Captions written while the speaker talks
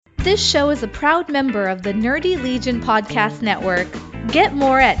This show is a proud member of the Nerdy Legion Podcast Network. Get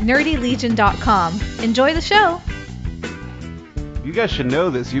more at nerdylegion.com. Enjoy the show. You guys should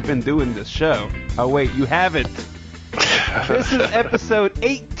know this. You've been doing this show. Oh, wait, you haven't. This is episode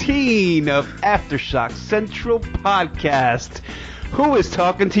 18 of Aftershock Central Podcast. Who is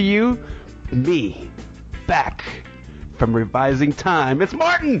talking to you? Me. Back from revising time. It's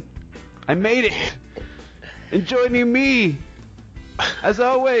Martin. I made it. And joining me, as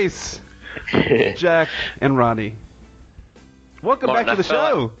always, Jack and Ronnie. Welcome Martin, back to the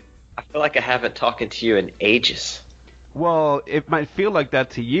show. I feel like I haven't talked to you in ages. Well, it might feel like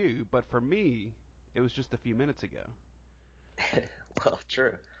that to you, but for me, it was just a few minutes ago. Well,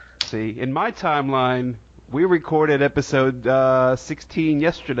 true. See, in my timeline, we recorded episode 16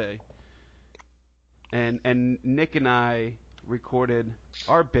 yesterday. And Nick and I recorded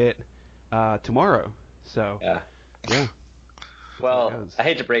our bit tomorrow. So, yeah. Yeah. Well, I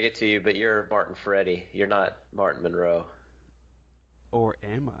hate to break it to you, but you're Martin Ferretti. You're not Martin Monroe. Or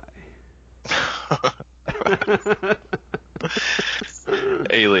am I?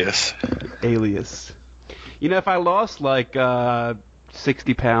 Alias. You know, if I lost like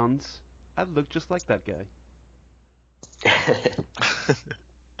 60 pounds, I'd look just like that guy. I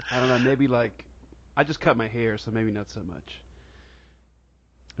don't know, maybe like I just cut my hair, so maybe not so much.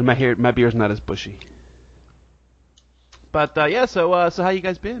 And my beard's not as bushy. But yeah, so how you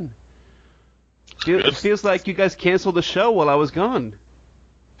guys been? It feels like you guys canceled the show while I was gone.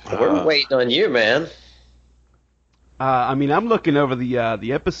 We're waiting on you, man. I mean, I'm looking over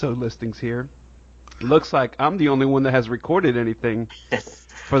the episode listings here. It looks like I'm the only one that has recorded anything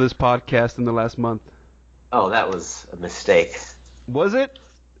for this podcast in the last month. Oh, that was a mistake. Was it?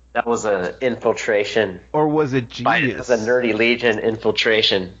 That was an infiltration. Or was it genius? It was a Nerdy Legion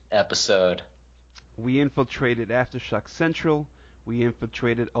infiltration episode. We infiltrated Aftershock Central. We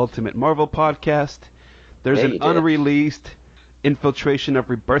infiltrated Ultimate Marvel Podcast. There's an unreleased infiltration of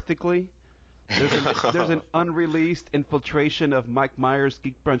Rebirthically. There's an unreleased infiltration of Mike Myers'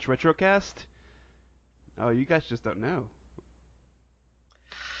 Geek Brunch Retrocast. Oh, you guys just don't know.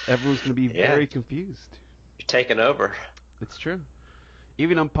 Everyone's going to be very confused. You're taking over. It's true.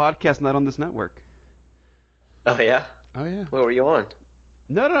 Even on podcasts not on this network. Oh, yeah? Oh, yeah. What were you on?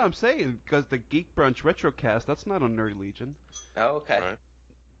 No, I'm saying, because the Geek Brunch Retrocast, that's not on Nerdy Legion. Oh, okay. Right.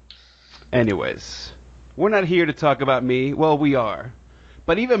 Anyways, we're not here to talk about me. Well, we are.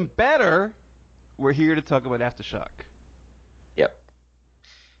 But even better, we're here to talk about Aftershock. Yep.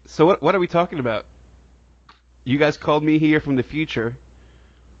 So what are we talking about? You guys called me here from the future.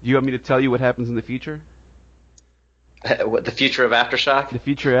 Do you want me to tell you what happens in the future? What, the future of Aftershock? The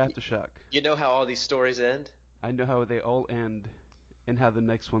future of Aftershock. You know how all these stories end? I know how they all end and how the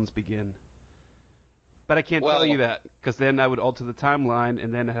next ones begin. But I can't tell you that, because then I would alter the timeline,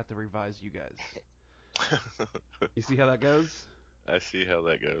 and then I'd have to revise you guys. You see how that goes? I see how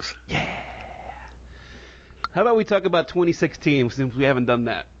that goes. Yeah. How about we talk about 2016, since we haven't done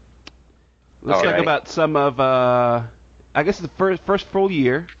that? Let's talk about some of, I guess the first full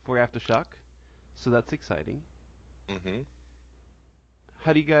year for Aftershock, so that's exciting. Mm-hmm.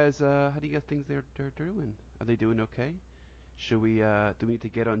 How do you guys think they're doing? Are they doing okay? Should we, do we need to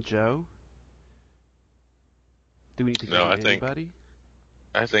get on Joe? Do we need to get on anybody?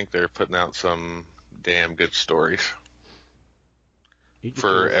 I think they're putting out some damn good stories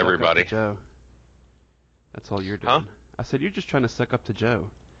for everybody. Joe. That's all you're doing. Huh? I said you're just trying to suck up to Joe.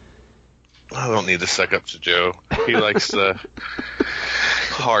 I don't need to suck up to Joe. He likes the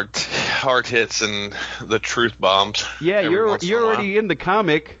hard hits and the truth bombs. Yeah, you're already in the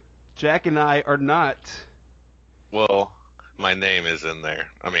comic. Jack and I are not. Well, my name is in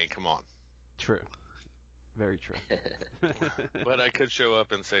there. I mean, come on. True. Very true. But I could show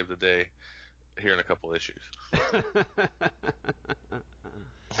up and save the day here in a couple issues.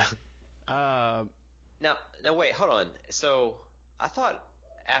 Now, wait, hold on. So, I thought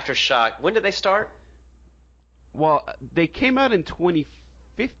Aftershock, when did they start? Well, they came out in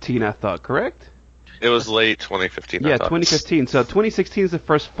 2015, I thought, correct? It was late 2015, Yeah, 2015. So 2016 is the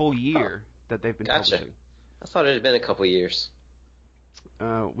first full year that they've been publishing. I thought it had been a couple years.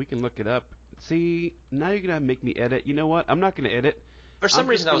 We can look it up. See, now you're going to make me edit. You know what? I'm not going to edit. For some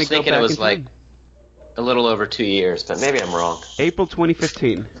reason, I was thinking it was like a little over 2 years, but maybe I'm wrong. April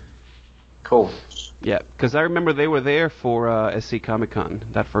 2015. Cool. Yeah, because I remember they were there for SC Comic-Con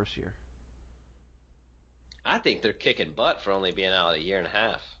that first year. I think they're kicking butt for only being out a year and a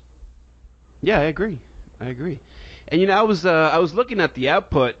half. Yeah, I agree. And you know, I was looking at the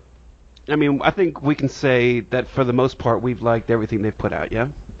output. I mean, I think we can say that for the most part we've liked everything they've put out. Yeah.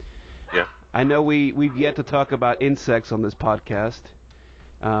 Yeah. I know we've yet to talk about insects on this podcast.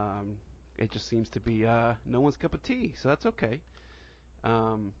 It just seems to be no one's cup of tea, so that's okay.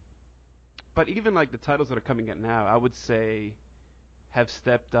 But even like the titles that are coming out now, I would say have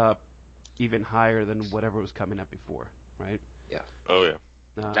stepped up even higher than whatever was coming out before, right? Yeah. Oh yeah.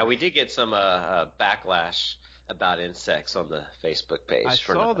 Now we did get some backlash about insects on the Facebook page. I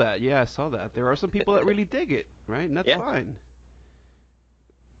saw that. Yeah, I saw that. There are some people that really dig it, right? And that's fine.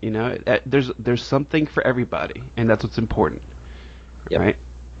 You know, there's something for everybody, and that's what's important, right?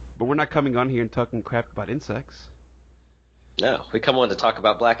 But we're not coming on here and talking crap about insects. No, we come on to talk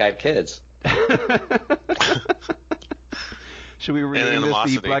about Black-Eyed Kids. Should we rename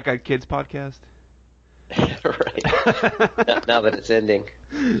this the Black-Eyed Kids podcast? Right. Now that it's ending.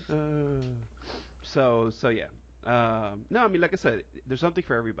 So yeah. No, I mean, like I said, there's something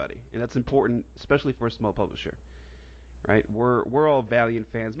for everybody, and that's important, especially for a small publisher. Right? We're all Valiant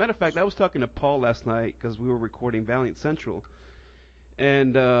fans. Matter of fact, I was talking to Paul last night because we were recording Valiant Central,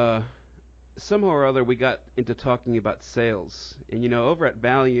 and somehow or other we got into talking about sales. And you know, over at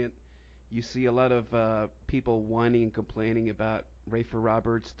Valiant, you see a lot of people whining and complaining about Rafer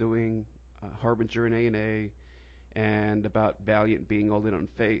Roberts doing Harbinger and A&A, and about Valiant being all in on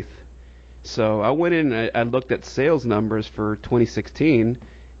Faith. So I went in and I looked at sales numbers for 2016,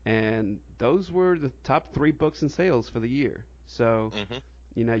 and those were the top 3 books in sales for the year. So,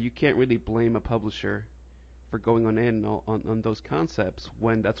 you know, you can't really blame a publisher for going on those concepts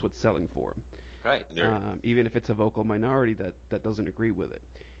when that's what's selling for them. Right. Even if it's a vocal minority that doesn't agree with it.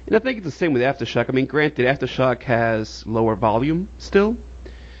 And I think it's the same with Aftershock. I mean, granted, Aftershock has lower volume still.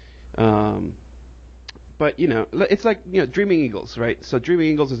 But, you know, it's like, you know, Dreaming Eagles, right? So Dreaming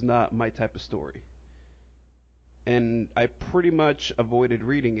Eagles is not my type of story. And I pretty much avoided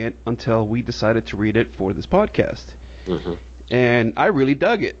reading it until we decided to read it for this podcast. And I really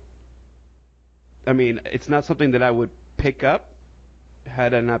dug it. I mean, it's not something that I would pick up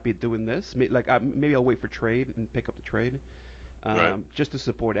had I not been doing this. Like, maybe I'll wait for trade and pick up the trade, just to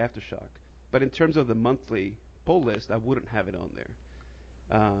support Aftershock. But in terms of the monthly pull list, I wouldn't have it on there.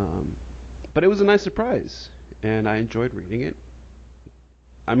 But it was a nice surprise, and I enjoyed reading it.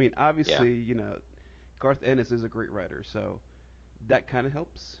 I mean, obviously, you know, Garth Ennis is a great writer, so that kind of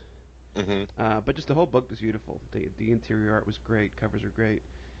helps. But just the whole book was beautiful. The interior art was great, covers are great,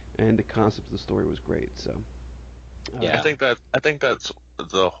 and the concept of the story was great. So, I think that's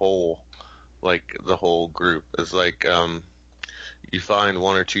the whole group is like you find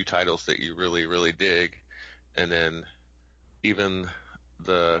 1 or 2 titles that you really, really dig, and then even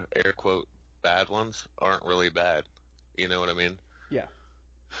the air quote bad ones aren't really bad. You know what I mean? Yeah.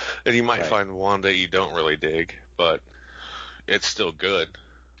 And you might find one that you don't really dig, but it's still good.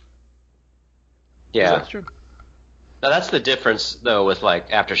 Yeah. That's true. Now that's the difference though with like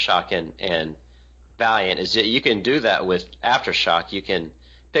Aftershock and Valiant is that you can do that with Aftershock. You can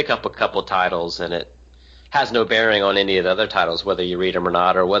pick up a couple titles and it has no bearing on any of the other titles, whether you read them or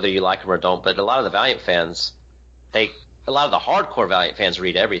not, or whether you like them or don't. But a lot of the Valiant fans, a lot of the hardcore Valiant fans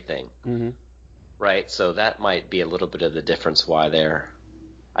read everything, right? So that might be a little bit of the difference why they're,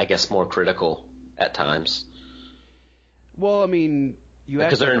 I guess, more critical at times. Well, I mean,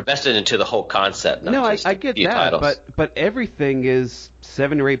 because they're invested into the whole concept. No, I get that, titles. but everything is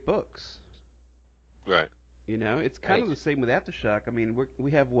 7 or 8 books. Right. You know, it's kind of the same with Aftershock. I mean,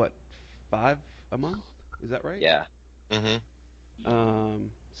 we have what, 5 a month? Is that right? Yeah.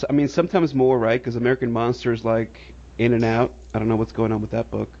 So, I mean, sometimes more, right? Because American Monsters, like, in and out. I don't know what's going on with that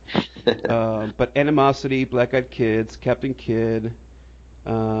book. But Animosity, Black-Eyed Kids, Captain Kidd,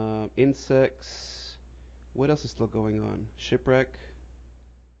 Insects. What else is still going on? Shipwreck.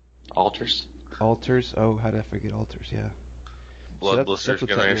 Alters. Oh, how did I forget Alters? Yeah. Blood Blisters.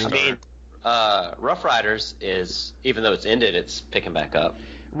 I mean, Rough Riders is, even though it's ended, it's picking back up.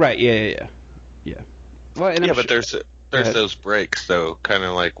 Right. Yeah. Well, and but there's those breaks though, kind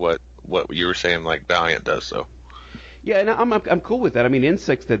of like what you were saying, like Valiant does. So. Yeah, and I'm cool with that. I mean,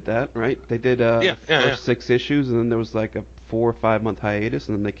 Insects did that, right? They did first 6 issues, and then there was like a 4 or 5 month hiatus,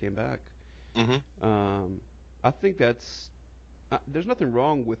 and then they came back. I think that's there's nothing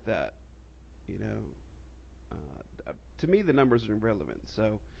wrong with that. You know, to me the numbers are irrelevant.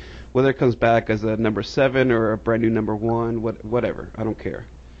 So whether it comes back as a number 7 or a brand new number 1, whatever, I don't care.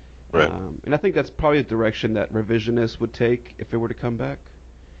 Right. And I think that's probably the direction that Revisionist would take if it were to come back.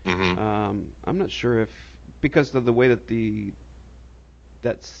 I'm not sure if, because of the way that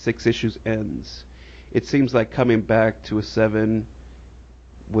that 6 issues ends, it seems like coming back to a 7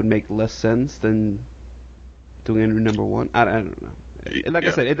 would make less sense than doing a new number 1. I don't know. Like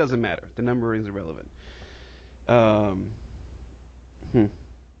I said, it doesn't matter. The numbering is irrelevant. And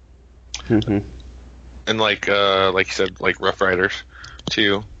like you said, like Rough Riders.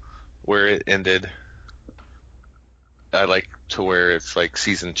 too, where it ended. I like to where it's like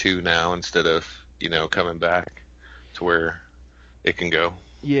season 2 now instead of, coming back to where it can go.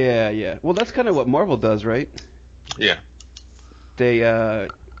 Yeah. Well, that's kind of what Marvel does, right? Yeah.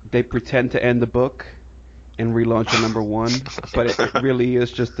 They pretend to end the book and relaunch a number 1, but it really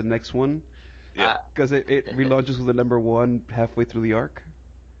is just the next one. Yeah. Because it relaunches with a number 1 halfway through the arc.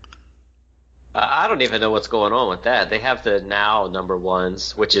 I don't even know what's going on with that. They have the now number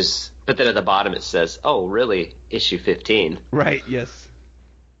 1s, but then at the bottom it says, "Oh, really? Issue 15." Right. Yes.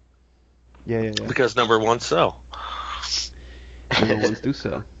 Yeah. Because number 1s sell. Number 1s do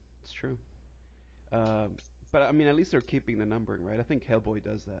sell. It's true. But I mean, at least they're keeping the numbering, right? I think Hellboy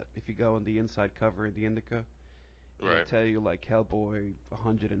does that. If you go on the inside cover in the Indica, it'll tell you like Hellboy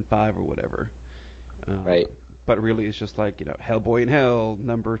 105 or whatever. Right. But really, it's just like Hellboy in Hell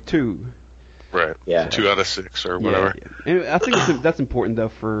number 2. Right. Yeah. 2 out of 6 or whatever. Yeah. And I think that's important though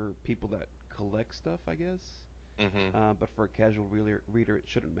for people that collect stuff, I guess. Mm-hmm. But for a casual reader, it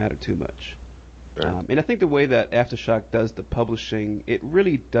shouldn't matter too much. Right. And I think the way that Aftershock does the publishing, it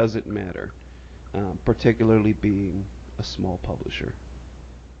really doesn't matter, particularly being a small publisher.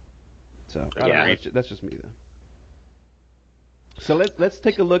 So I don't know, that's just me though. So let's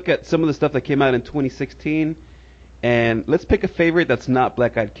take a look at some of the stuff that came out in 2016, and let's pick a favorite that's not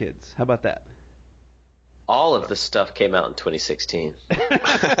Black Eyed Kids. How about that? All of the stuff came out in 2016.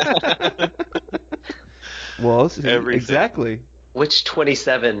 Well, exactly. Which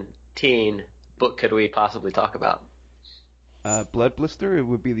 2017 book could we possibly talk about? Blood Blister. It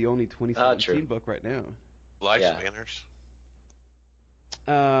would be the only 2017 book right now. Life Spanners.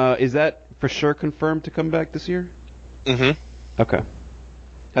 Is that for sure confirmed to come back this year? Mm-hmm. Okay.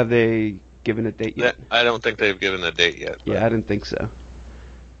 Have they given a date yet? I don't think they've given a date yet. Yeah, I didn't think so.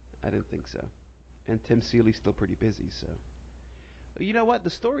 And Tim Seeley's still pretty busy, so. You know what? The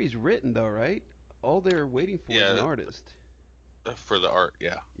story's written, though, right? All they're waiting for is an artist. For the art,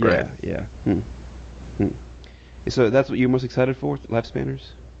 yeah. Right. Yeah. So that's what you're most excited for, Life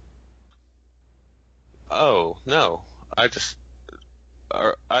Spanners? Oh, no.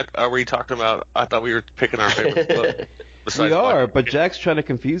 Are we talking about... I thought we were picking our favorite book. We are, but Jack's trying to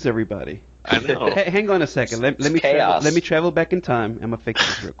confuse everybody. I know. Hey, hang on a second. Let me travel back in time. I'm going to fix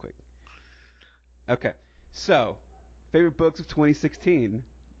this real quick. Okay. So, favorite books of 2016.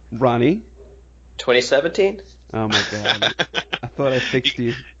 Ronnie? 2017? Oh, my God. I thought I fixed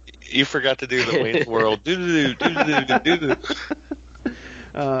you. You forgot to do the Wayne's World. If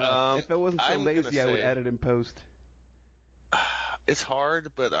I wasn't so lazy, I would add it in post. It's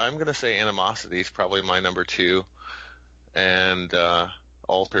hard, but I'm going to say Animosity is probably my number 2. And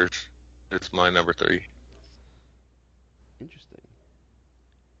Alters is my number 3. Interesting.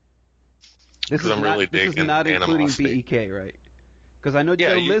 This is not including BEK, right? Because I know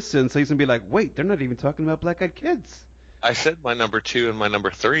Joe listens, so he's going to be like, wait, they're not even talking about Black Eyed Kids. I said my number 2 and my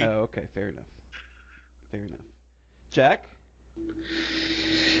number 3. Oh, okay, fair enough. Jack?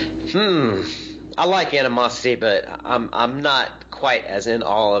 I like Animosity, but I'm not quite as in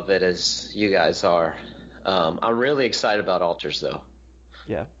all of it as you guys are. I'm really excited about Alters, though.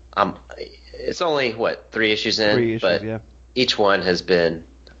 Yeah. It's only 3 issues in, 3 issues, but yeah. Each one has been.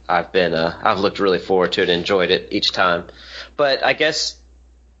 I've looked really forward to it and enjoyed it each time. But I guess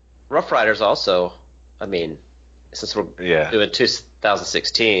Rough Riders also. I mean, since we're doing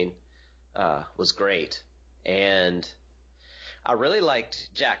 2016, was great, and I really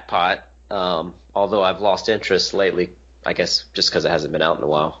liked Jackpot. Although I've lost interest lately, I guess just because it hasn't been out in a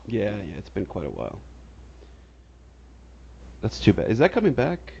while. Yeah, it's been quite a while. That's too bad. Is that coming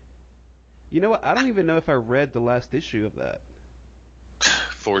back? You know what? I don't even know if I read the last issue of that.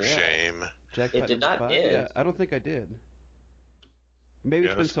 For shame. Jackpot it did not end. Yeah, I don't think I did. Maybe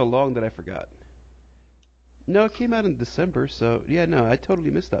it's been so long that I forgot. No, it came out in December, so yeah, no, I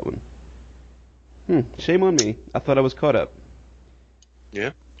totally missed that one. Shame on me. I thought I was caught up.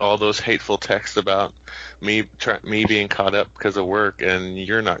 Yeah. All those hateful texts about me being caught up because of work, and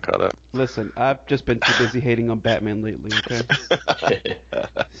you're not caught up. Listen, I've just been too busy hating on Batman lately, okay?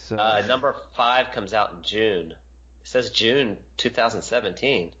 So, number 5 comes out in June. It says June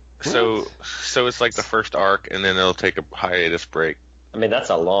 2017. So it's like the first arc, and then it'll take a hiatus break. I mean, that's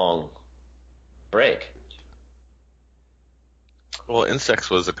a long break. Well,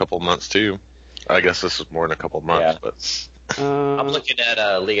 Insects was a couple months, too. I guess this was more than a couple months, but... I'm looking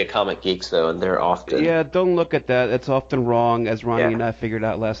at League of Comic Geeks, though, and they're often... Yeah, don't look at that. It's often wrong, as Ronnie and I figured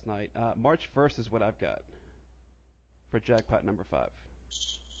out last night. March 1st is what I've got for Jackpot number 5.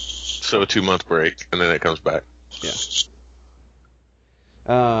 So a 2-month break, and then it comes back.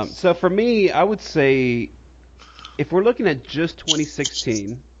 Yeah. So for me, I would say if we're looking at just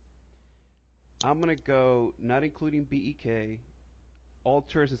 2016, I'm gonna go not including BEK.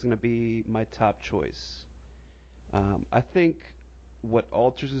 Alters is gonna be my top choice. I think what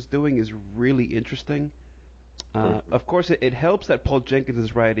Alters is doing is really interesting. Of course, it helps that Paul Jenkins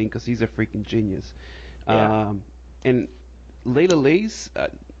is writing because he's a freaking genius. Yeah. And Layla Lee's,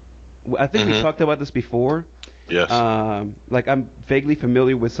 I think we talked about this before. Yes. Like, I'm vaguely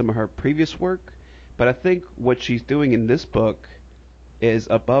familiar with some of her previous work, but I think what she's doing in this book is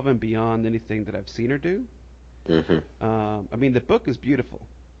above and beyond anything that I've seen her do. I mean, the book is beautiful.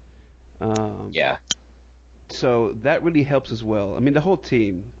 Yeah. So that really helps as well. I mean, the whole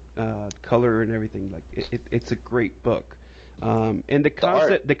team, color and everything, like it's a great book. And the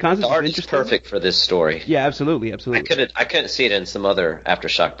concept art is is interesting. perfect for this story. Yeah, absolutely. I couldn't see it in some other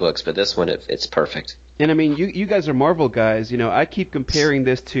Aftershock books, but this one it's perfect. And I mean, you guys are Marvel guys. You know, I keep comparing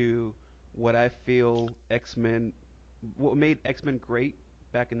this to what I feel X-Men, what made X-Men great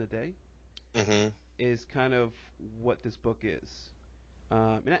back in the day, is kind of what this book is.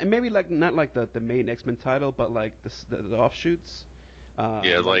 And maybe like not like the main X-Men title, but like the offshoots.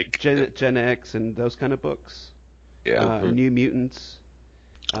 Like Gen X and those kind of books. Yeah. New Mutants.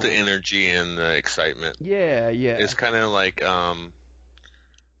 The energy and the excitement. Yeah. It's kind of like,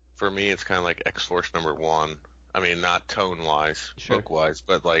 for me, it's kind of like X-Force #1. I mean, not tone-wise, book-wise,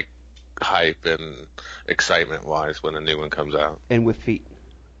 but like hype and excitement-wise when a new one comes out. And with feet.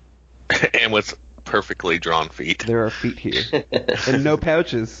 And with perfectly drawn feet. There are feet here. And no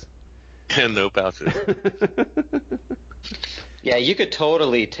pouches. And no pouches. Yeah, you could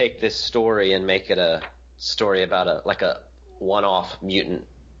totally take this story and make it a story about a one-off mutant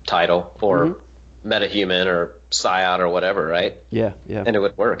title or metahuman or Psion or whatever, right? Yeah. And it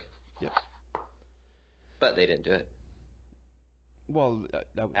would work. Yep. But they didn't do it. Well,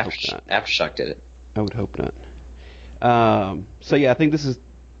 I would hope not. Aftershock did it. I would hope not. So yeah, I think this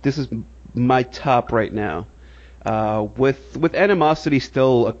is my top right now. With Animosity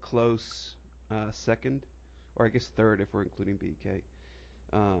still a close second, or I guess third if we're including BK.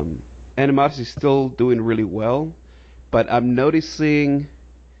 Animosity still doing really well, but I'm noticing.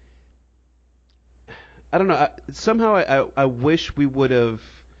 I don't know. Somehow I wish we would have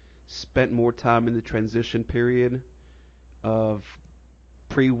spent more time in the transition period of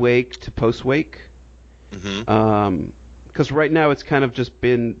pre-Wake to post-Wake. Because right now it's kind of just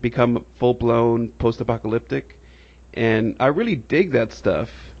become full-blown post-apocalyptic, and I really dig that stuff.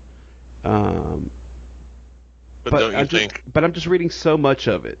 But don't you think? But I'm just reading so much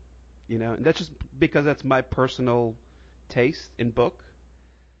of it, you know, and that's just because that's my personal taste in book.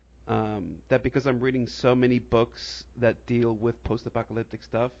 That because I'm reading so many books that deal with post-apocalyptic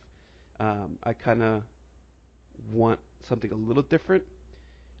stuff, I kind of want something a little different.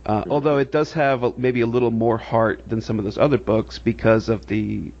 Although it does have maybe a little more heart than some of those other books because of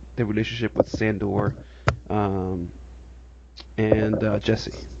the relationship with Sandor and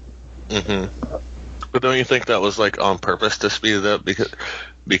Jesse. But don't you think that was like on purpose to speed it up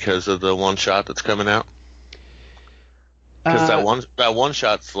because of the one shot that's coming out? Because that one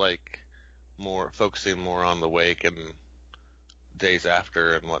shot's like focusing more on the Wake and days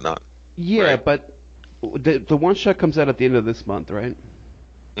after and whatnot. Yeah, right? But the one shot comes out at the end of this month, right?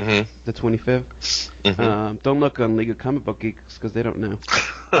 The 25th. Don't look on League of Comic Book Geeks because they don't know.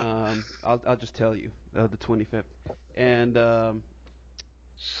 I'll just tell you, the 25th. And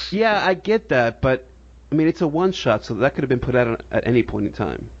yeah, I get that, but I mean it's a one shot, so that could have been put out at any point in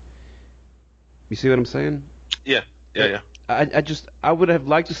time. You see what I'm saying? Yeah. I would have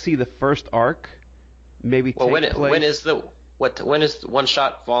liked to see the first arc maybe take place. When is the one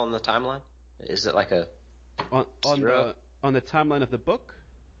shot fall in the timeline? Is it like on the timeline of the book?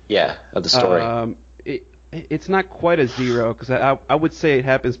 Yeah, of the story. It's not quite a zero because I would say it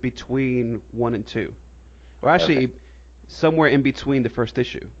happens between 1 and 2, or actually somewhere in between the first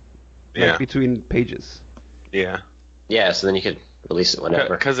issue, like between pages. Yeah. Yeah, so then you could release it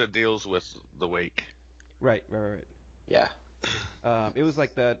whenever. Because it deals with the Wake. Right. Yeah. It was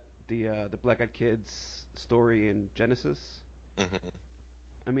like the Black Eyed Kids story in Genesis.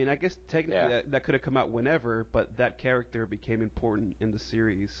 I mean, I guess technically that could have come out whenever, but that character became important in the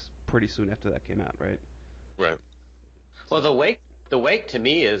series pretty soon after that came out, right? Right. Well, the Wake to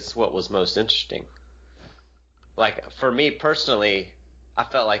me is what was most interesting. Like for me personally, I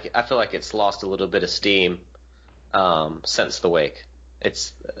feel like it's lost a little bit of steam since the Wake.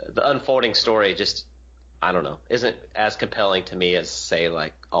 It's the unfolding story just, I don't know, isn't as compelling to me as say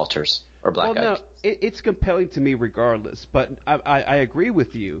like Alters or Black Eyed. No, it's compelling to me regardless. But I agree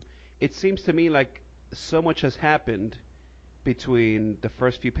with you. It seems to me like so much has happened between the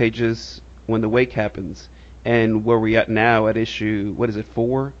first few pages when the Wake happens and where we're at now at issue,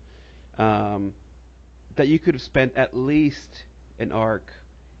 4, that you could have spent at least an arc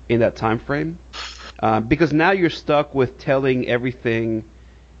in that time frame, because now you're stuck with telling everything,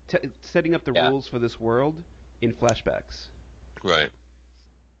 setting up the rules for this world in flashbacks. Right.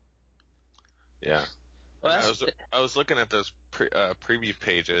 Yeah. Well, I was looking at those preview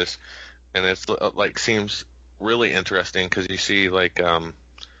pages, and it's like seems really interesting because you see like a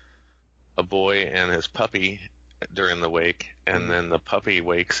boy and his puppy during the wake, and then the puppy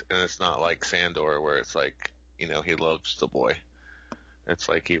wakes, and it's not like Sandor where it's like, you know, he loves the boy. It's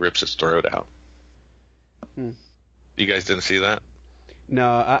like he rips his throat out. You guys didn't see that? No,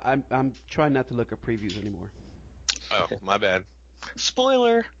 I'm trying not to look at previews anymore. Oh, my bad.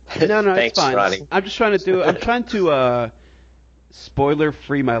 Spoiler. No, Thanks, it's fine. Ronnie. I'm trying to spoiler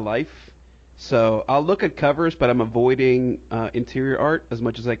free my life. So I'll look at covers, but I'm avoiding interior art as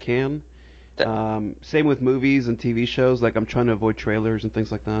much as I can. Same with movies and TV shows. Like I'm trying to avoid trailers and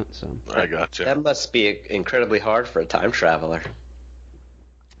things like that. So I gotcha. That must be incredibly hard for a time traveler.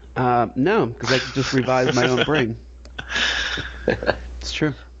 No, because I can just revise my own brain. It's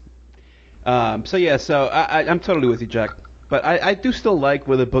true. So I'm totally with you, Jack. But I do still like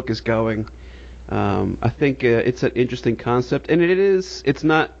where the book is going. I think it's an interesting concept, and it's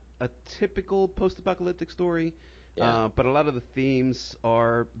not a typical post-apocalyptic story, but a lot of the themes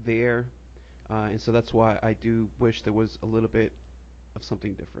are there, and so that's why I do wish there was a little bit of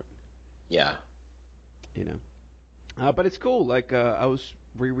something different. Yeah. You know. But it's cool. Like, I was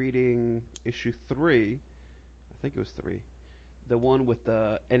rereading issue 3. I think it was 3. The one with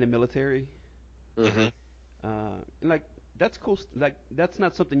the in the military. Mm-hmm. Like, that's cool. Like, that's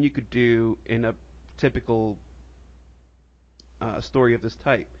not something you could do in a typical story of this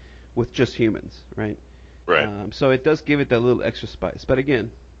type with just humans, right? Right. So it does give it that little extra spice. But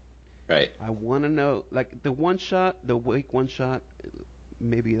again, right. I want to know, like, the one-shot, the Wake one-shot,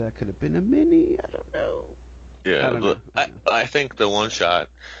 maybe that could have been a mini. I don't know. Yeah, I think the one-shot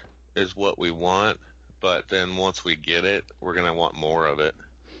is what we want, but then once we get it, we're going to want more of it.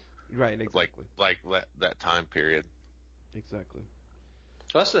 Right, exactly. Like that time period. Exactly.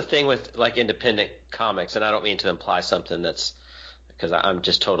 Well, that's the thing with like independent comics, and I don't mean to imply something that's because I'm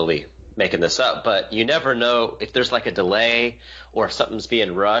just totally making this up, but you never know if there's like a delay or if something's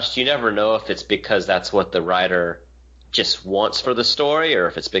being rushed. You never know if it's because that's what the writer just wants for the story or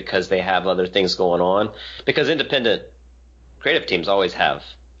if it's because they have other things going on. Because independent creative teams always have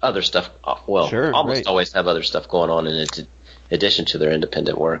other stuff. Well, sure, almost always have other stuff going on in addition to their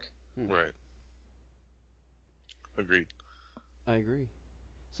independent work. Right. Agreed. I agree.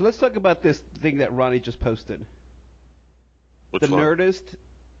 So let's talk about this thing that Ronnie just posted. Which the one? Nerdist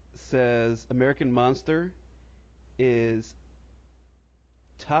says American Monster is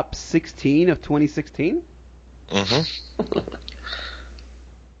top 16 of 2016? Mm-hmm.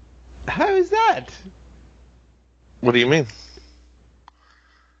 How is that? What do you mean?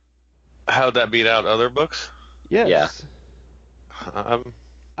 How'd that beat out other books? Yes. Yeah.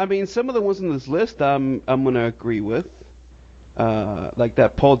 I mean, some of the ones on this list I'm going to agree with. Like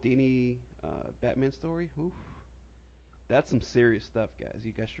that Paul Dini Batman story. Oof. That's some serious stuff, guys.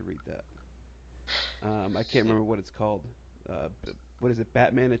 You guys should read that. I can't remember what it's called. What is it?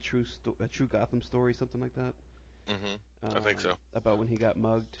 Batman, a true Gotham story, something like that. Mm-hmm. I think so. About when he got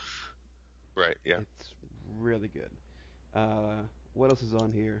mugged. Right. Yeah. It's really good. What else is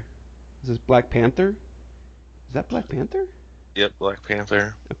on here? Is this Black Panther? Is that Black Panther? Yep, Black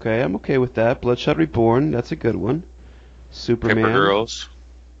Panther. Okay, I'm okay with that. Bloodshot Reborn, that's a good one. Superman. Paper Girls.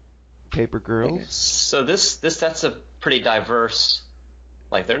 Paper Girls. So that's a pretty diverse.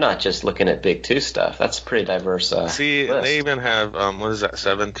 Like they're not just looking at Big Two stuff. That's a pretty diverse. See, list. they even have what is that?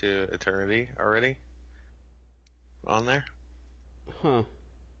 7 to Eternity already on there. Huh.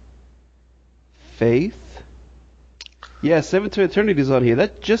 Faith. Yeah, 7 to Eternity is on here.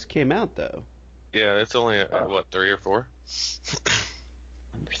 That just came out though. Yeah, it's only what 3 or 4.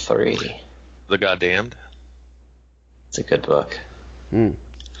 Number 3. The Goddamned. It's a good book.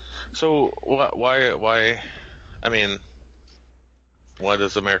 So why? I mean, why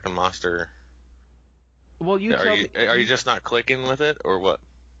does American Monster? Well, are you just not clicking with it, or what?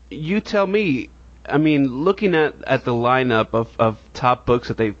 You tell me. I mean, looking at the lineup of top books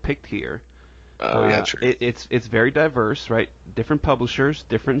that they've picked here. Oh yeah, true. It's very diverse, right? Different publishers,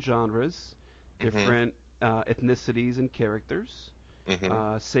 different genres, different ethnicities and characters.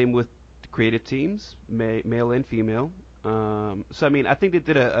 Mm-hmm. Same with creative teams, male and female. So I mean, I think they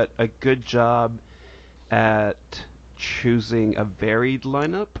did a good job at choosing a varied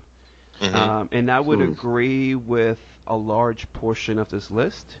lineup. Mm-hmm. And I would agree with a large portion of this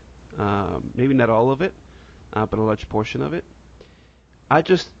list. Maybe not all of it, but a large portion of it.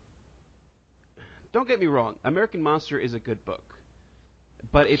 Don't get me wrong, American Monster is a good book,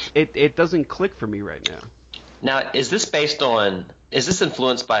 but it doesn't click for me right now. Now, is this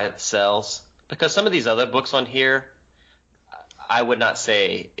influenced by sales? Because some of these other books on here, I would not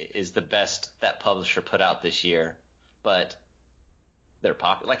say is the best that publisher put out this year, but they're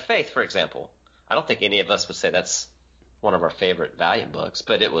popular. Like Faith, for example. I don't think any of us would say that's one of our favorite Valiant books,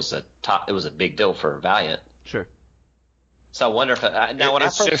 but it was a big deal for Valiant. Sure. So I wonder if when I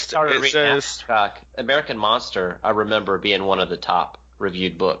first started reading Aftershock, American Monster, I remember being one of the top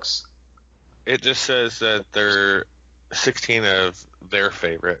reviewed books. It just says that they're 16 of their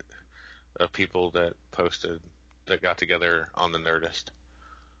favorite of people that posted that got together on the Nerdist.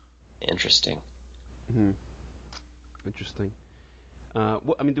 Interesting. Mm-hmm. Interesting.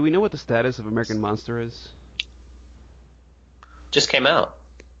 Do we know what the status of American Monster is? Just came out,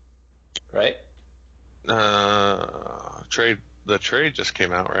 right? The trade just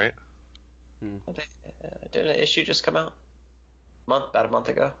came out, right? Did an issue just come out? About a month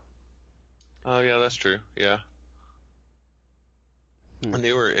ago? Oh, yeah, that's true. Yeah. A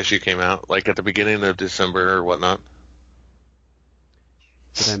newer issue came out, like at the beginning of December or whatnot.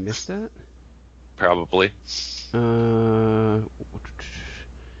 Did I miss that? Probably.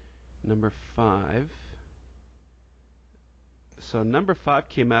 Number 5. So number 5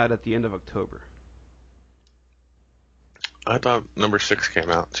 came out at the end of October. I thought number 6 came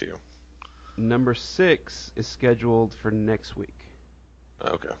out too. Number 6 is scheduled for next week.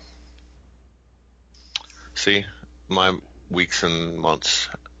 Okay. See, my weeks and months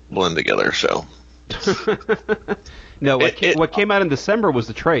blend together, so. No, what came out in December was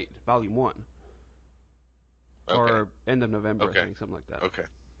the trade, Volume 1. Okay. Or end of November, okay. I think, something like that. Okay,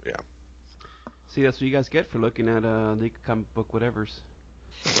 yeah. See, that's what you guys get for looking at League Comic Book whatevers.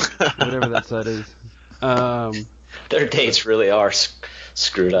 Whatever that site is. Their dates really are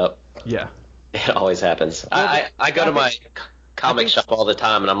screwed up. Yeah. It always happens. Well, I go to my comic shop all the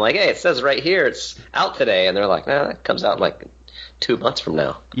time, and I'm like, hey, it says right here it's out today. And they're like, nah, that comes out in like 2 months from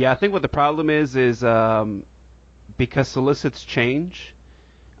now. Yeah, I think what the problem is because solicits change.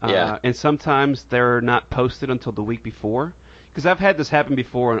 And sometimes they're not posted until the week before. Because I've had this happen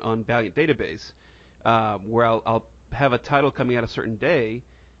before on Valiant Database, where I'll have a title coming out a certain day,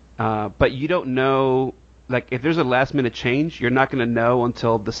 but you don't know, like if there's a last minute change, you're not going to know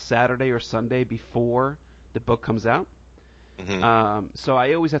until the Saturday or Sunday before the book comes out. Mm-hmm. So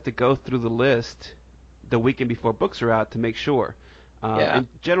I always have to go through the list the weekend before books are out to make sure. And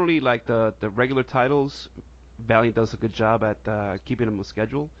generally, like the regular titles, Valiant does a good job at keeping them on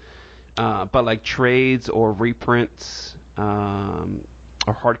schedule. But like trades or reprints or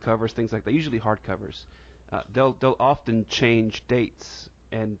hardcovers, things like that, usually hardcovers, they'll often change dates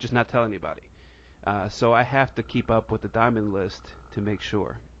and just not tell anybody. So I have to keep up with the Diamond list to make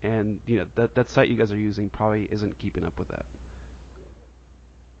sure. And that site you guys are using probably isn't keeping up with that.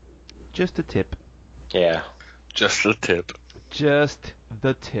 Just a tip. Yeah. Just the tip. Just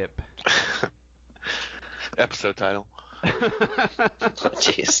the tip. Episode title.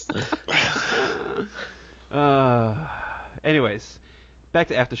 Jeez. Anyways, back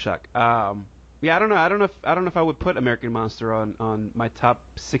to Aftershock. I don't know. I don't know if I would put American Monster on my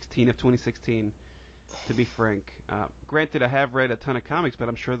top 16 of 2016. To be frank, granted, I have read a ton of comics, but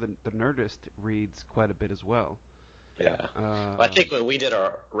I'm sure the Nerdist reads quite a bit as well. Yeah. Well, I think when we did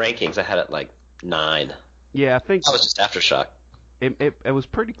our rankings, I had it like 9. Yeah, I think that was just Aftershock. It was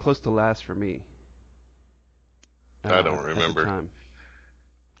pretty close to last for me. I don't remember.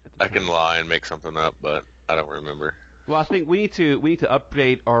 I can lie and make something up, but I don't remember. Well, I think we need to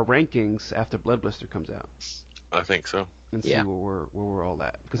update our rankings after Blood Blister comes out. I think so. And see where we're all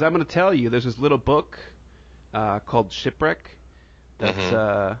at. Because I'm going to tell you, there's this little book called Shipwreck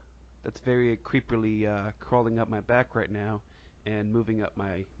that's very creepily crawling up my back right now and moving up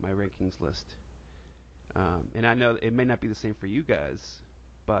my rankings list. And I know it may not be the same for you guys,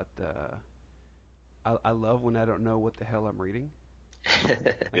 but I love when I don't know what the hell I'm reading.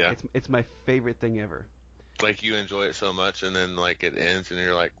 Yeah. It's my favorite thing ever. Like you enjoy it so much, and then like it ends, and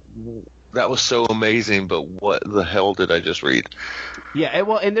you're like, "That was so amazing," but what the hell did I just read? Yeah,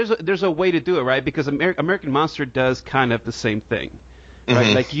 well, and there's a way to do it, right? Because American Monster does kind of the same thing, right?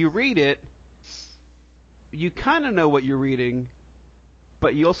 Mm-hmm. Like you read it, you kind of know what you're reading,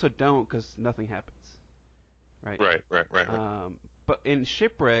 but you also don't because nothing happens, right? Right. But in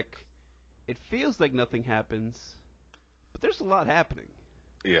Shipwreck, it feels like nothing happens, but there's a lot happening.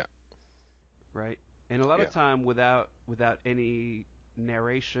 Yeah. Right? And a lot of time without any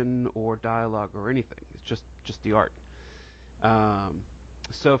narration or dialogue or anything. It's just the art.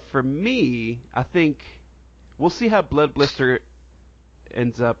 So for me, I think we'll see how Blood Blister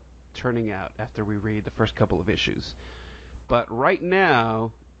ends up turning out after we read the first couple of issues. But right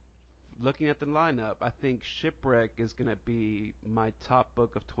now, looking at the lineup, I think Shipwreck is going to be my top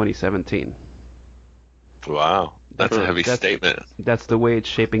book of 2017. Wow, that's a heavy statement. That's the way it's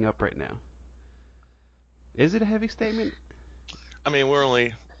shaping up right now. Is it a heavy statement? I mean, we're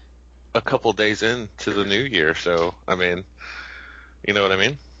only a couple days into the new year, so, I mean, you know what I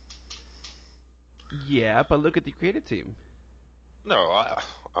mean? Yeah, but look at the creative team. No,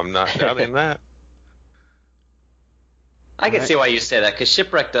 I'm not doubting that. I can see why you say that, because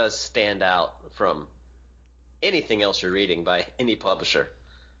Shipwreck does stand out from anything else you're reading by any publisher.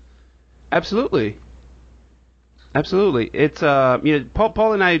 Absolutely. It's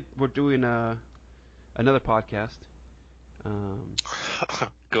Paul and I were doing another podcast.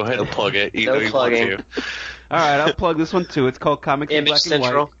 Go ahead and plug it. No plugging. All right, I'll plug this one too. It's called Comics in Black Central.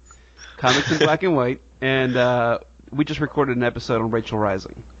 and White. Comics in Black and White, and we just recorded an episode on Rachel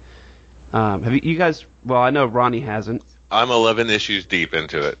Rising. Have you guys? Well, I know Ronnie hasn't. I'm 11 issues deep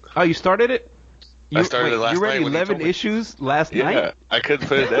into it. Oh, you started it? I started it last night. You read 11 issues last night? Yeah, I couldn't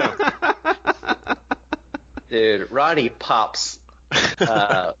put it down. Dude, Ronnie pops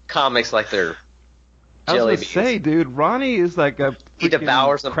comics like they're jelly beans. I was going to say, dude, Ronnie is like a he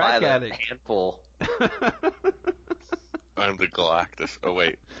devours them by crack the addict. handful. I'm the Galactus. Oh,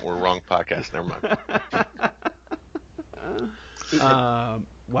 wait. We're wrong podcast. Never mind.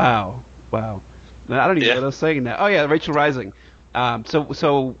 Wow. I don't even know what I was saying now. Oh, yeah, Rachel Rising.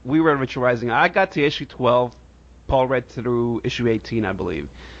 So we read Rachel Rising. I got to issue 12. Paul read through issue 18, I believe.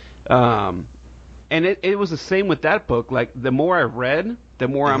 And it was the same with that book. Like, the more I read, the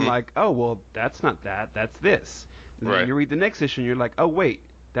more I'm like, oh, well, that's not that. That's this. And then you read the next issue, and you're like, oh, wait,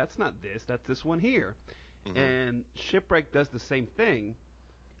 that's not this. That's this one here. Mm-hmm. And Shipwreck does the same thing.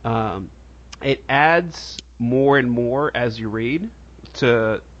 It adds more and more as you read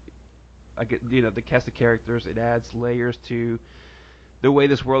to, the cast of characters. It adds layers to the way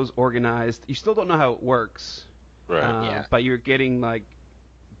this world is organized. You still don't know how it works, right? But you're getting like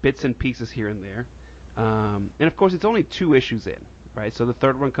bits and pieces here and there. And of course, it's only 2 issues in, right? So the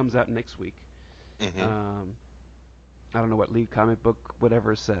third one comes out next week. Mm-hmm. I don't know what Lead Comic Book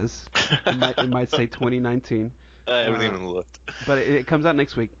whatever says. It might say 2019. I haven't even looked. But it comes out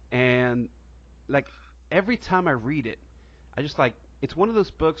next week, and like every time I read it, I just like it's one of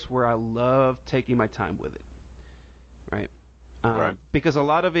those books where I love taking my time with it, right? Because a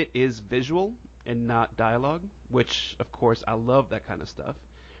lot of it is visual and not dialogue, which of course I love that kind of stuff,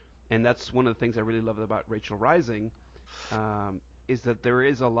 and that's one of the things I really love about Rachel Rising, is that there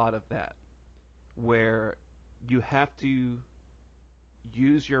is a lot of that, where you have to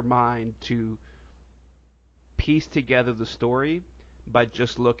use your mind to piece together the story by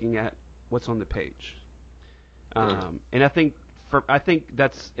just looking at what's on the page. And I think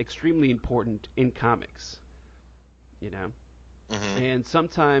that's extremely important in comics, And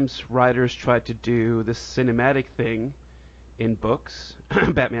sometimes writers try to do this cinematic thing in books,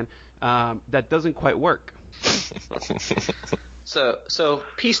 Batman, that doesn't quite work. So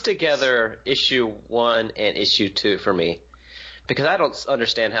piece together issue 1 and issue 2 for me, because I don't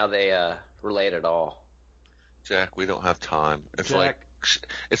understand how they relate at all. Jack, we don't have time. It's like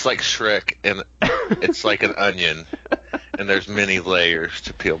Shrek, and it's like an onion, and there's many layers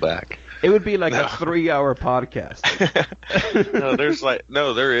to peel back. It would be like a 3-hour podcast.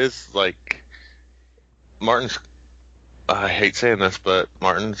 there is Martin's. I hate saying this, but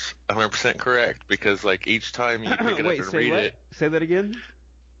Martin's 100% correct, because like each time you pick it up and read it. Say that again.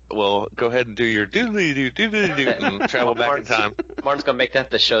 Well, go ahead and do your doodly-doo and travel back in time. Martin's gonna make that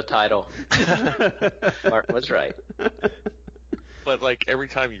the show title. Martin was right. But like every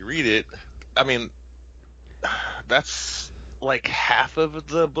time you read it, I mean, that's like half of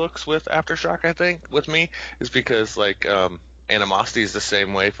the books with Aftershock. I think with me is because like Animosity is the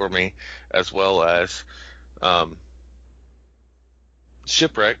same way for me, as well as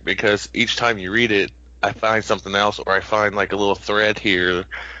Shipwreck, because each time you read it, I find something else, or I find like a little thread here,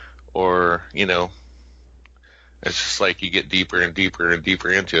 or it's just like you get deeper and deeper and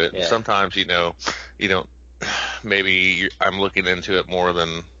deeper into it. Yeah. And sometimes you don't. Maybe I'm looking into it more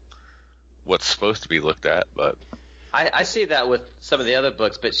than what's supposed to be looked at, but I see that with some of the other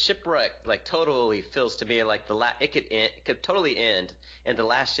books. But Shipwreck like totally feels to me like it could totally end, and the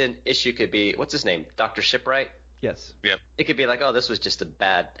last issue could be, what's his name, Dr. Shipwright. Yes. Yep. It could be like, oh, this was just a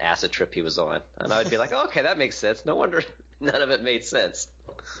bad acid trip he was on. And I would be like, oh, okay, that makes sense. No wonder none of it made sense.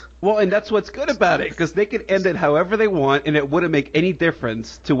 Well, and that's what's good about it, because they could end it however they want, and it wouldn't make any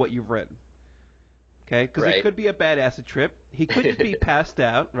difference to what you've read. Okay? Because it could be a bad acid trip. He could just be passed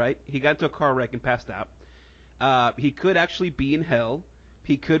out, right? He got into a car wreck and passed out. He could actually be in hell.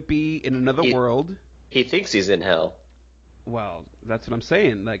 He could be in another world. He thinks he's in hell. Well, that's what I'm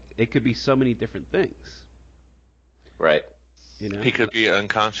saying. Like, it could be so many different things. Right. You know? He could be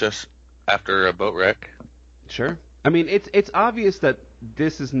unconscious after a boat wreck. Sure. I mean, it's obvious that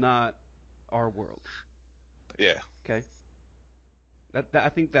this is not our world. Yeah. Okay. I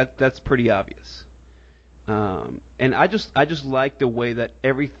think that's pretty obvious. And I just like the way that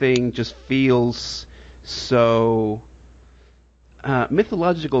everything just feels so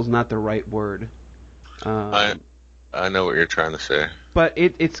mythological is not the right word. I know what you're trying to say. But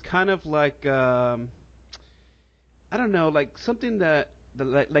it's kind of like I don't know, like something that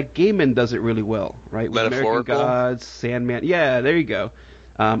like Gaiman does it really well, right? With Metaphorical? American Gods, Sandman. Yeah, there you go.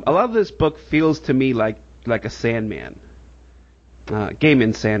 A lot of this book feels to me like a Sandman.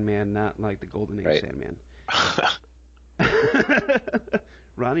 Gaiman Sandman, not like the Golden Age right. Sandman.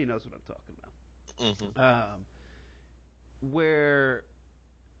 Ronnie knows what I'm talking about. Mm-hmm. Where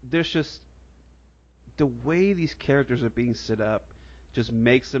there's just the way these characters are being set up just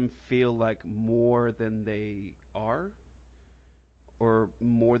makes them feel like more than they are or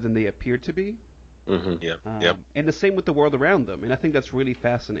more than they appear to be. Mm-hmm. Yep. And the same with the world around them. And I think that's really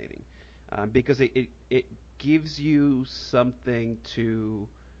fascinating because it gives you something to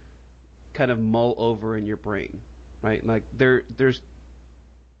kind of mull over in your brain, right? Like there's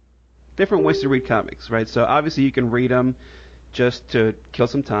different ways to read comics, right? So obviously you can read them just to kill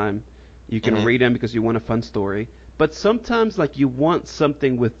some time. You can read them because you want a fun story. But sometimes, like, you want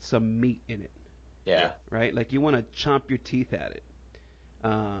something with some meat in it. Yeah. Right? Like, you want to chomp your teeth at it.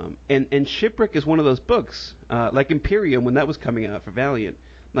 And Shipwreck is one of those books. Like Imperium, when that was coming out for Valiant.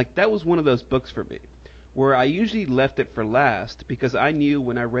 Like, that was one of those books for me. Where I usually left it for last because I knew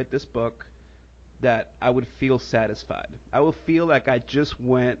when I read this book that I would feel satisfied. I would feel like I just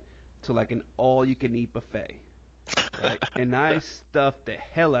went to, like, an all-you-can-eat buffet. Right? And I stuffed the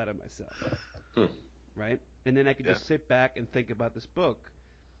hell out of myself. Right? And then I could just sit back and think about this book.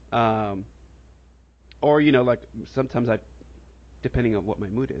 Or, you know, like, sometimes depending on what my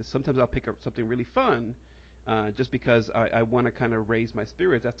mood is, sometimes I'll pick up something really fun just because I want to kind of raise my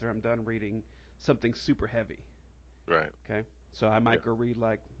spirits after I'm done reading something super heavy. Right. Okay? So I might go read,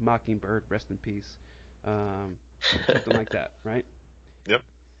 like, Mockingbird, Rest in Peace. Something like that, right? Yep.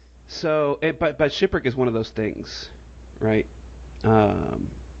 So, but Shipwreck is one of those things, right?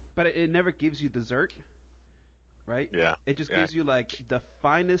 But it never gives you dessert, right? Yeah. It just gives you, like, the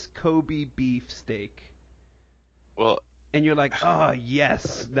finest Kobe beef steak. Well, and you're like, oh,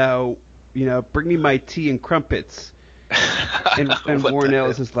 yes, now, you know, bring me my tea and crumpets. And Warren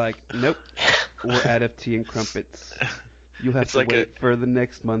Ellis is like, nope, we're out of tea and crumpets. You'll have to wait for the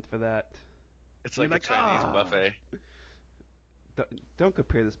next month for that. It's like a Chinese buffet. Don't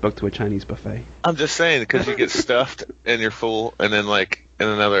compare this book to a Chinese buffet. I'm just saying, because you get stuffed and you're full, and then, like, in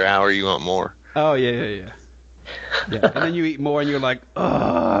another hour you want more. Oh, yeah. Yeah, and then you eat more and you're like,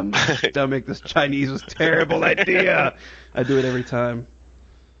 oh, my stomach, this Chinese was a terrible idea. I do it every time.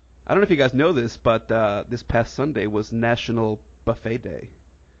 I don't know if you guys know this, but this past Sunday was National Buffet Day.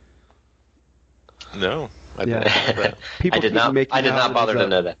 No, I didn't know that. I did not bother to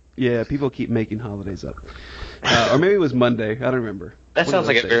know that. Yeah, people keep making holidays up. Or maybe it was Monday. I don't remember. That sounds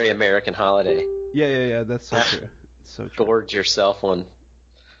like a very American holiday. Yeah. That's so true. So true. Gorge yourself on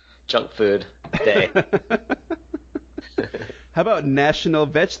junk food day. How about National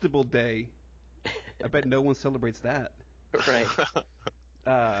Vegetable Day? I bet no one celebrates that. Right.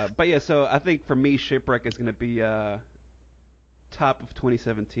 But yeah, so I think for me, Shipwreck is going to be top of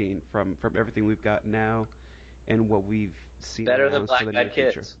 2017 from everything we've got now and what we've seen. Better than Black Eyed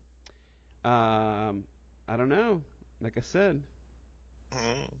Kids. I don't know. Like I said,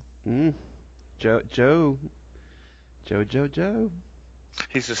 Joe.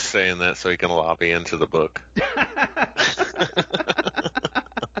 He's just saying that so he can lobby into the book.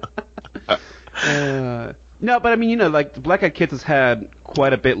 No, but I mean, you know, like Black Eyed Kids has had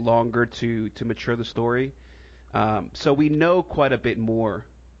quite a bit longer to mature the story, so we know quite a bit more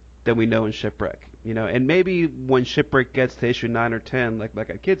than we know in Shipwreck. You know, and maybe when Shipwreck gets to issue 9 or 10, like Black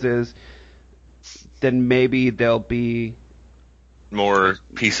Eyed Kids is, then maybe there'll be more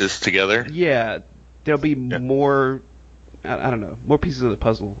pieces together. Yeah, there'll be more. I don't know, more pieces of the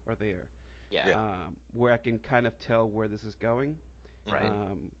puzzle are there. Yeah. Where I can kind of tell where this is going.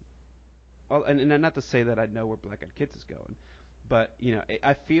 Right. And not to say that I know where Black Eyed Kids is going, but you know,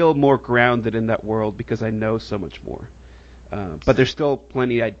 I feel more grounded in that world because I know so much more. But there's still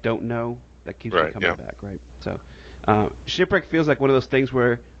plenty I don't know that keeps me coming back, right? So, Shipwreck feels like one of those things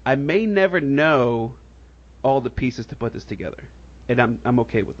where I may never know all the pieces to put this together, and I'm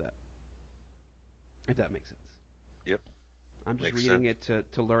okay with that. If that makes sense. Yep. I'm just reading it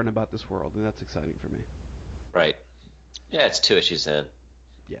to learn about this world, and that's exciting for me. Right. Yeah, it's 2 issues in.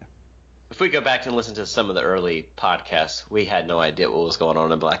 Yeah. If we go back and listen to some of the early podcasts, we had no idea what was going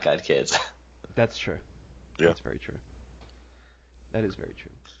on in Black Eyed Kids. That's true. Yeah. That's very true. That is very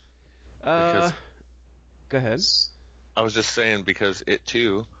true. Go ahead. I was just saying because it,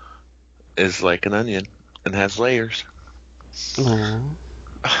 too, is like an onion and has layers. Aww.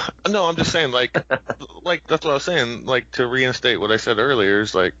 No, I'm just saying, like that's what I was saying. Like, to reinstate what I said earlier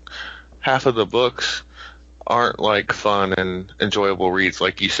is, like, half of the books aren't, like, fun and enjoyable reads,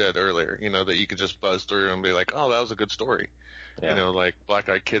 like you said earlier, you know, that you could just buzz through and be like, oh, that was a good story. Yeah. You know, like, Black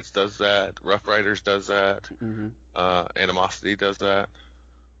Eyed Kids does that, Rough Riders does that, Animosity does that,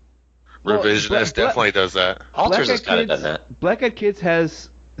 Revisionist definitely does that. Alters has kind of done that. Black Eyed Kids has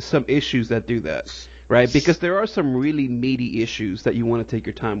some issues that do that. Right, because there are some really meaty issues that you want to take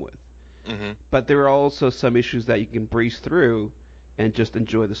your time with. Mm-hmm. But there are also some issues that you can breeze through and just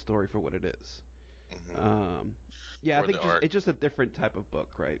enjoy the story for what it is. Mm-hmm. I think it's just a different type of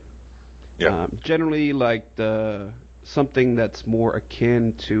book, right? Yeah. Generally, like something that's more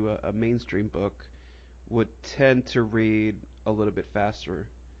akin to a mainstream book would tend to read a little bit faster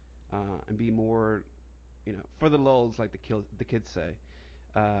and be more, you know, for the lulz, like the kids say,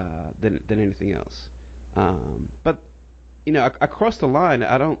 than anything else. But, you know, across the line,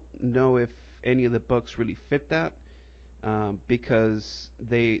 I don't know if any of the books really fit that, because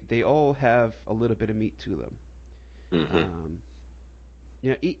they all have a little bit of meat to them. Mm-hmm.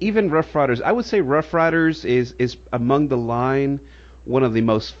 You know, even Rough Riders, I would say Rough Riders is among the line one of the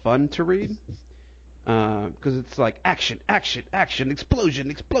most fun to read, because it's like action, action, action,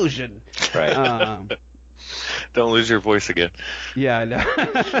 explosion, explosion. Right. Don't lose your voice again. Yeah, I know.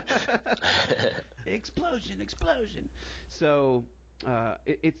 Explosion, explosion. So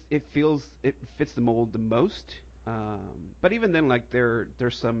it fits the mold the most. But even then, like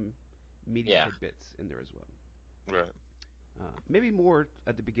there's some meaty tidbits in there as well. Right. Maybe more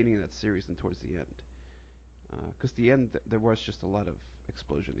at the beginning of that series than towards the end. Because the end there was just a lot of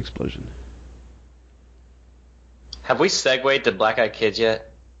explosion. Have we segued to Black Eyed Kids yet?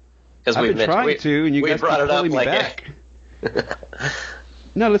 I've been trying to, and you guys brought keep it up pulling me back.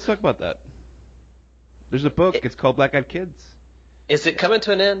 No, let's talk about that. There's a book. It's called Black Eyed Kids. Is it coming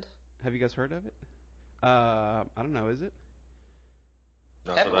to an end? Have you guys heard of it? I don't know. Is it?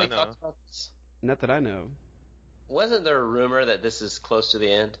 Haven't we talked about this? Not that I know. Wasn't there a rumor that this is close to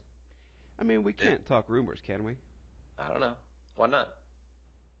the end? I mean, we can't talk rumors, can we? I don't know. Why not?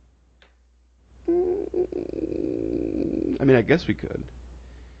 I mean, I guess we could.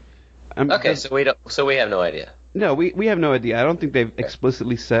 Okay, so we have no idea. No, we have no idea. I don't think they've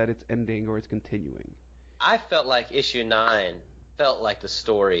explicitly said it's ending or it's continuing. I felt like issue 9 felt like the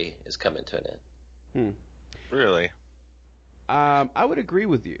story is coming to an end. Really? I would agree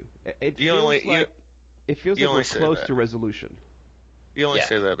with you. It feels like we're close to resolution. You only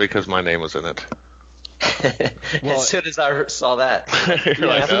say that because my name was in it. Well, as soon as I saw that.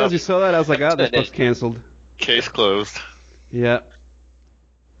 As soon as you saw that, I was like, this book's canceled. Case closed. Yeah.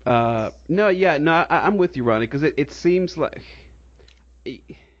 I'm with you, Ronnie, because it seems like...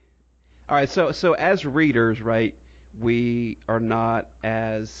 All right, so as readers, right, we are not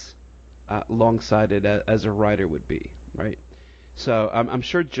as long-sighted as a writer would be, right? So I'm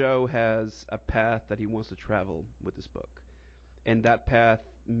sure Joe has a path that he wants to travel with this book, and that path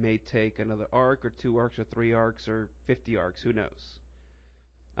may take another arc or 2 arcs or 3 arcs or 50 arcs, who knows?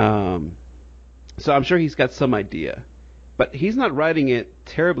 So I'm sure he's got some idea. But he's not writing it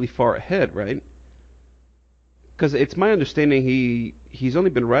terribly far ahead, right? Because it's my understanding he's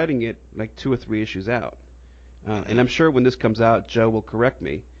only been writing it like 2 or 3 issues out. And I'm sure when this comes out, Joe will correct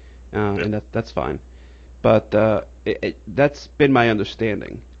me, and that's fine. But that's been my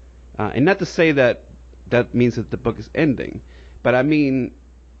understanding. And not to say that means that the book is ending, but I mean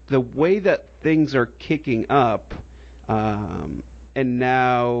the way that things are kicking up, and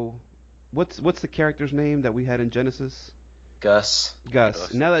now what's the character's name that we had in Genesis? Gus.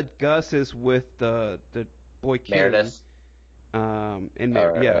 Now that Gus is with the boy kid, Meredith,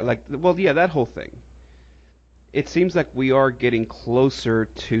 that whole thing. It seems like we are getting closer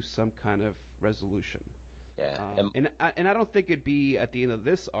to some kind of resolution. Yeah, and I don't think it'd be at the end of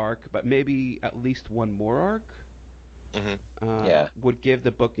this arc, but maybe at least one more arc. Mm-hmm. Would give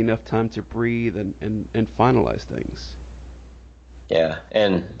the book enough time to breathe and finalize things. Yeah,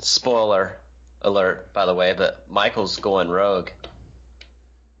 and spoiler alert, by the way, but Michael's going rogue.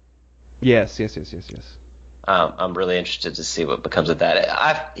 Yes. I'm really interested to see what becomes of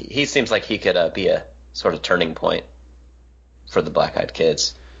that. He seems like he could be a sort of turning point for the Black Eyed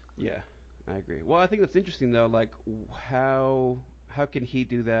Kids. Yeah, I agree. Well, I think that's interesting though. Like, how can he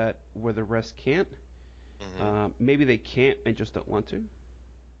do that where the rest can't? Mm-hmm. Maybe they can't and just don't want to.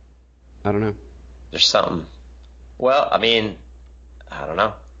 I don't know. There's something. Well, I mean, I don't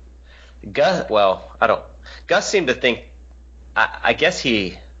know. Gus seemed to think. I guess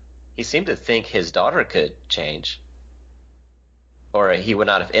he seemed to think his daughter could change, or he would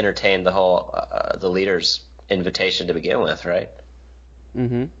not have entertained the whole the leader's invitation to begin with, right?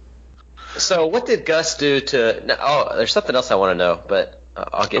 Mm-hmm. So what did Gus do to? Oh, there's something else I want to know, but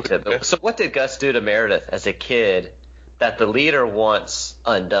I'll get to it. But, so what did Gus do to Meredith as a kid that the leader wants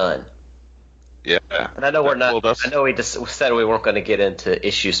undone? Yeah, and I know we're not. I know we just said we weren't going to get into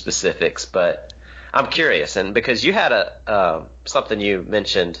issue specifics, but I'm curious, and because you had something you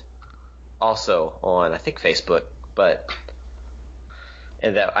mentioned also on I think Facebook,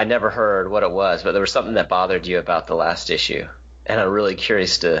 and that I never heard what it was, but there was something that bothered you about the last issue, and I'm really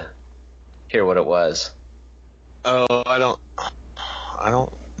curious to hear what it was. Oh, I don't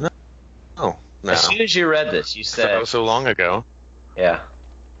know. No. As soon as you read this, you said... That was so long ago. Yeah.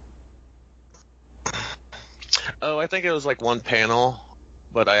 Oh, I think it was like one panel,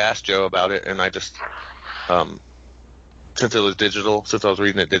 but I asked Joe about it, and I just... since it was digital, since I was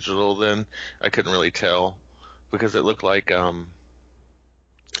reading it digital then, I couldn't really tell, because it looked like...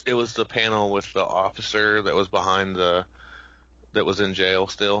 it was the panel with the officer that was behind that was in jail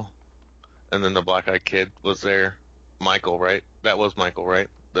still. And then the black-eyed kid was there. Michael, right? That was Michael, right?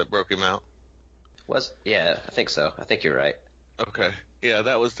 That broke him out? Yeah, I think so. I think you're right. Okay. Yeah,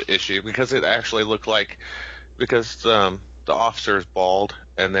 that was the issue, because it actually looked like... Because the officer is bald,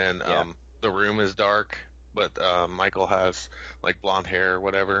 and then the room is dark, but Michael has, like, blonde hair or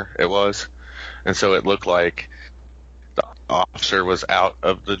whatever it was. And so it looked like the officer was out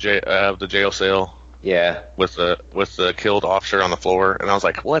of the jail cell. Yeah. With the killed officer on the floor. And I was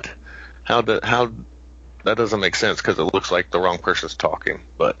like, what? How that doesn't make sense, because it looks like the wrong person's talking.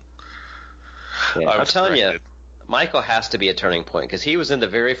 But I'm telling you, Michael has to be a turning point, because he was in the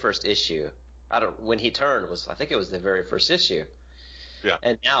very first issue. When he turned I think it was the very first issue. Yeah.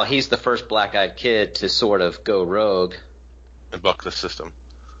 And now he's the first black-eyed kid to sort of go rogue and buck the system.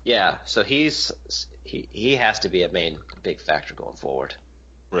 Yeah. So he has to be a big factor going forward.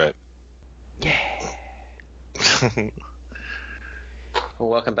 Right. Yeah. Well,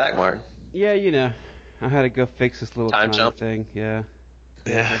 welcome back, Martin. Yeah, I had to go fix this little time jump thing. Yeah,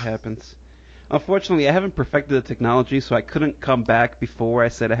 that happens. Unfortunately, I haven't perfected the technology, so I couldn't come back before I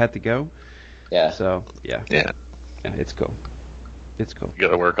said I had to go. Yeah. So yeah, it's cool. It's cool. You got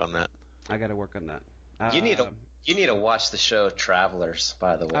to work on that. I got to work on that. You need to watch the show Travelers,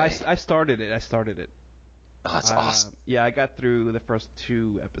 by the way. I started it. Oh, that's awesome. Yeah, I got through the first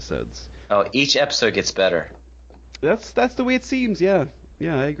 2 episodes. Oh, each episode gets better. That's the way it seems. Yeah,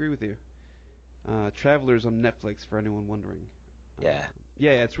 I agree with you. Travelers on Netflix, for anyone wondering. Yeah.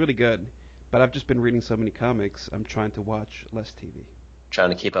 Yeah, it's really good. But I've just been reading so many comics, I'm trying to watch less TV.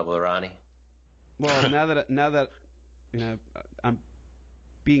 Trying to keep up with Ronnie. Well, now that I'm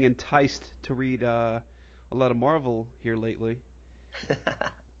being enticed to read a lot of Marvel here lately.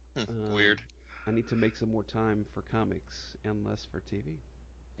 Weird. I need to make some more time for comics and less for TV.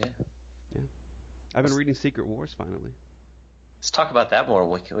 Yeah. I've been reading Secret Wars finally. Let's talk about that more.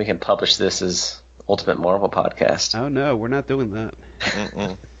 We can publish this as Ultimate Marvel Podcast. Oh no, we're not doing that.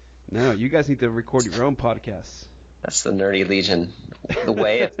 No, you guys need to record your own podcasts. That's the Nerdy Legion, the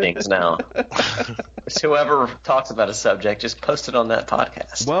way of things now. It's whoever talks about a subject, just post it on that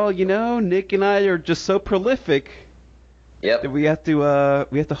podcast. Well, Nick and I are just so prolific. Yep. That we have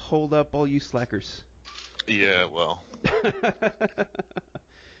to hold up all you slackers. Yeah, well.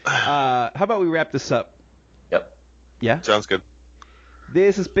 How about we wrap this up? Yep. Yeah? Sounds good.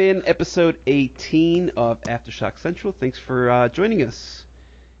 This has been episode 18 of Aftershock Central. Thanks for joining us.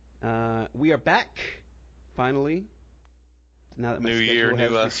 We are back, finally. Now that my schedule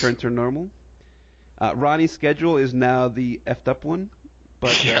has returned to normal. Ronnie's schedule is now the effed up one,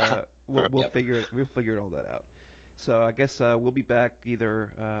 but we'll figure all that out. So I guess we'll be back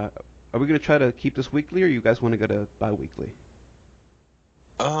either. Are we going to try to keep this weekly, or you guys want to go to bi-weekly?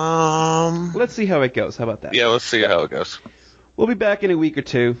 Let's see how it goes. How about that? Yeah, let's see how it goes. We'll be back in a week or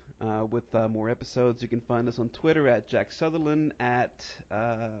two with more episodes. You can find us on Twitter at Jack Sutherland, at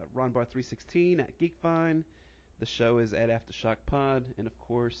RonBar316, at GeekVine. The show is at AftershockPod. And, of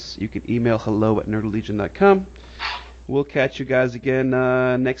course, you can email hello@nerdylegion.com. We'll catch you guys again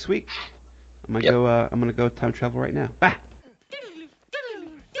next week. I'm gonna go time travel right now. Bye!